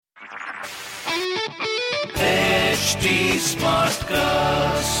HT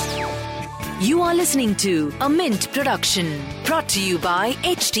Smartcast. You are listening to a Mint production brought to you by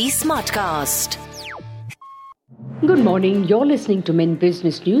HT Smartcast. Good morning. You're listening to Mint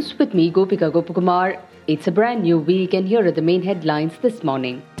Business News with me, Gopika Gopakumar. It's a brand new week and here are the main headlines this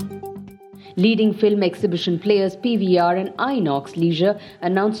morning. Leading film exhibition players PVR and Inox Leisure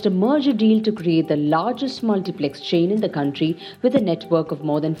announced a merger deal to create the largest multiplex chain in the country with a network of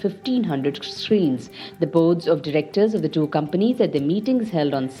more than 1,500 screens. The boards of directors of the two companies at their meetings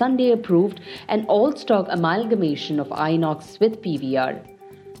held on Sunday approved an all-stock amalgamation of Inox with PVR.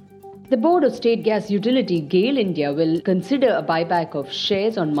 The Board of State Gas Utility GAIL India will consider a buyback of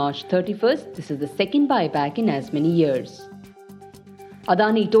shares on March 31st. This is the second buyback in as many years.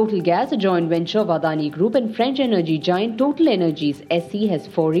 Adani Total Gas, a joint venture of Adani Group and French energy giant Total Energies SE, has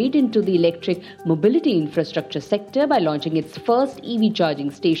forayed into the electric mobility infrastructure sector by launching its first EV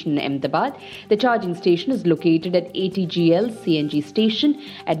charging station in Ahmedabad. The charging station is located at ATGL CNG station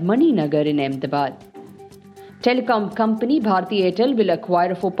at Maninagar in Ahmedabad. Telecom company Bharti Airtel will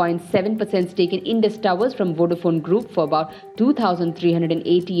acquire a 4.7% stake in Indus Towers from Vodafone Group for about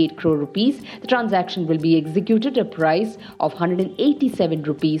 2,388 crore rupees. The transaction will be executed at a price of 187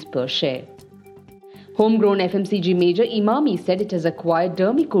 rupees per share. Homegrown FMCG major Emami said it has acquired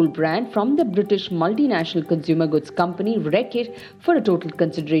Dermicool brand from the British multinational consumer goods company Reckitt for a total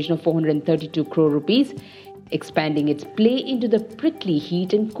consideration of 432 crore rupees, expanding its play into the prickly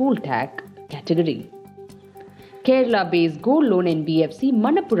heat and cool tack category. Kerala-based gold loan NBFC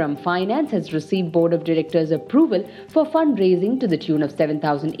Manappuram Finance has received Board of Directors approval for fundraising to the tune of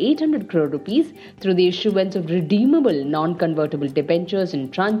 7,800 crore rupees through the issuance of redeemable non-convertible debentures in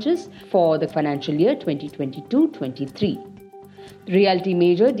tranches for the financial year 2022-23. Realty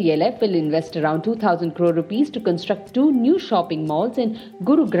major DLF will invest around 2,000 crore rupees to construct two new shopping malls in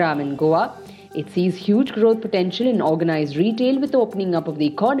Gurugram in Goa. It sees huge growth potential in organized retail with the opening up of the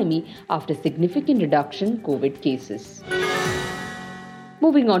economy after significant reduction in COVID cases.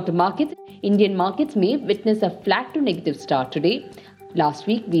 Moving on to markets, Indian markets may witness a flat to negative start today. Last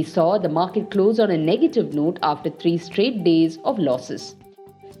week, we saw the market close on a negative note after 3 straight days of losses.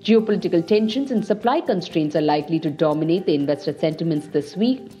 Geopolitical tensions and supply constraints are likely to dominate the investor sentiments this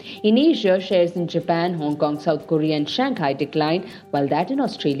week. In Asia, shares in Japan, Hong Kong, South Korea and Shanghai declined, while that in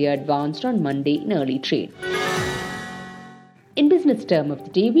Australia advanced on Monday in early trade. In business term of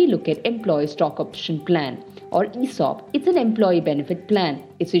the day, we look at Employee Stock Option Plan or ESOP. It's an employee benefit plan.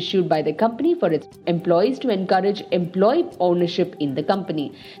 It's issued by the company for its employees to encourage employee ownership in the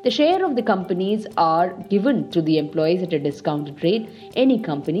company. The share of the companies are given to the employees at a discounted rate. Any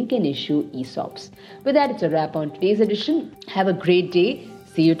company can issue ESOPs. With that, it's a wrap on today's edition. Have a great day.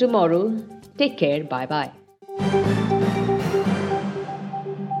 See you tomorrow. Take care. Bye-bye.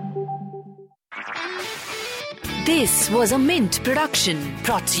 This was a Mint production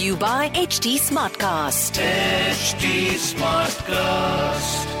brought to you by HT Smartcast. HT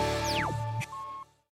Smartcast.